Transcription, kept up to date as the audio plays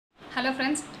Hello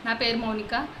friends, నా పేరు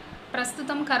మౌనిక.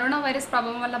 ప్రస్తుతం కరోనా వైరస్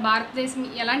ప్రభావం వల్ల భారతదేశం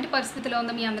ఎలాంటి పరిస్థితిలో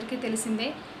ఉందో మీ అందరికీ తెలిసిందే.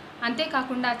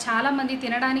 అంతేకాకుండా చాలామంది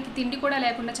తినడానికి తిండి కూడా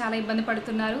లేకుండా చాలా ఇబ్బంది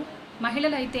పడుతున్నారు.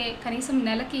 మహిళలు అయితే కనీసం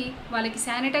నెలకి వాళ్ళకి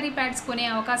శానిటరీ ప్యాడ్స్ కొనే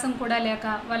అవకాశం కూడా లేక,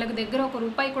 వాళ్ళకి దగ్గర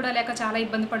 ₹1 కూడా లేక చాలా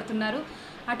ఇబ్బంది పడుతున్నారు.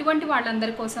 అటువంటి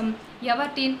వాళ్ళందరి కోసం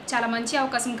everteen చాలా మంచి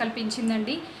అవకాశం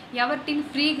కల్పించిందండి. everteen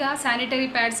ఫ్రీగా శానిటరీ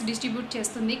ప్యాడ్స్ డిస్ట్రిబ్యూట్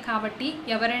చేస్తుంది. కాబట్టి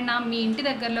ఎవరైనా మీ ఇంటి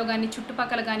దగ్గరలో కానీ,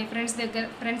 చుట్టుపక్కల కానీ,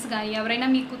 ఫ్రెండ్స్ కానీ ఎవరైనా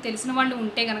మీకు తెలిసిన వాళ్ళు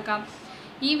ఉంటే కనుక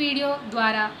ఈ వీడియో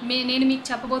ద్వారా నేను మీకు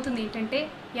చెప్పబోతుంది ఏంటంటే,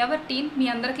 everteen మీ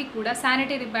అందరికీ కూడా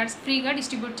శానిటరీ ప్యాడ్స్ ఫ్రీగా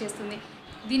డిస్ట్రిబ్యూట్ చేస్తుంది.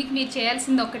 దీనికి మీరు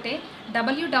చేయాల్సింది ఒక్కటే,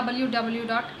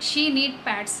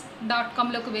 www.𝗙𝗏𝗃𝗏.com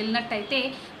వెళ్ళినట్టయితే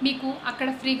మీకు అక్కడ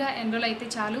ఫ్రీగా ఎన్రోల్ అయితే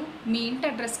చాలు. మీ ఇంటి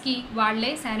అడ్రస్కి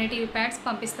వాళ్ళే శానిటరీ ప్యాడ్స్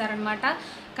పంపిస్తారనమాట.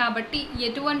 కాబట్టి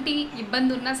ఎటువంటి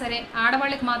ఇబ్బంది ఉన్నా సరే,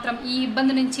 ఆడవాళ్ళకి మాత్రం ఈ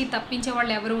ఇబ్బంది నుంచి తప్పించే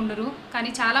వాళ్ళు ఎవరు ఉండరు.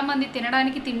 కానీ చాలామంది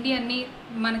తినడానికి తిండి అన్నీ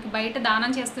మనకి బయట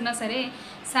దానం చేస్తున్నా సరే,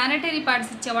 శానిటరీ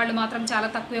ప్యాడ్స్ ఇచ్చేవాళ్ళు మాత్రం చాలా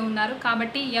తక్కువే ఉన్నారు.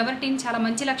 కాబట్టి everteen చాలా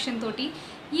మంచి లక్ష్యంతో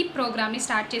ఈ ప్రోగ్రామ్ని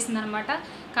స్టార్ట్ చేసిందనమాట.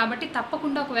 కాబట్టి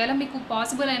తప్పకుండా ఒకవేళ మీకు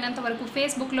పాసిబుల్ అయినంత వరకు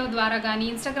ఫేస్బుక్లో ద్వారా కానీ,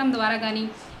 ఇన్స్టాగ్రామ్ ద్వారా కానీ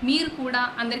మీరు కూడా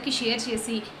అందరికీ షేర్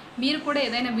చేసి, మీరు కూడా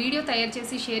ఏదైనా వీడియో తయారు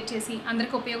చేసి షేర్ చేసి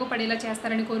అందరికీ ఉపయోగపడేలా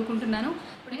చేస్తారని కోరుకుంటున్నాను.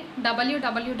 ఇప్పుడే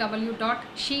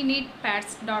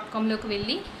www.𝗙𝗏𝗃𝗏𝗃.com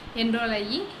వెళ్ళి ఎన్రోల్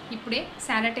అయ్యి ఇప్పుడే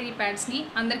శానిటరీ ప్యాడ్స్ని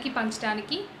అందరికీ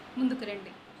పంచడానికి ముందుకు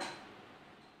రండి.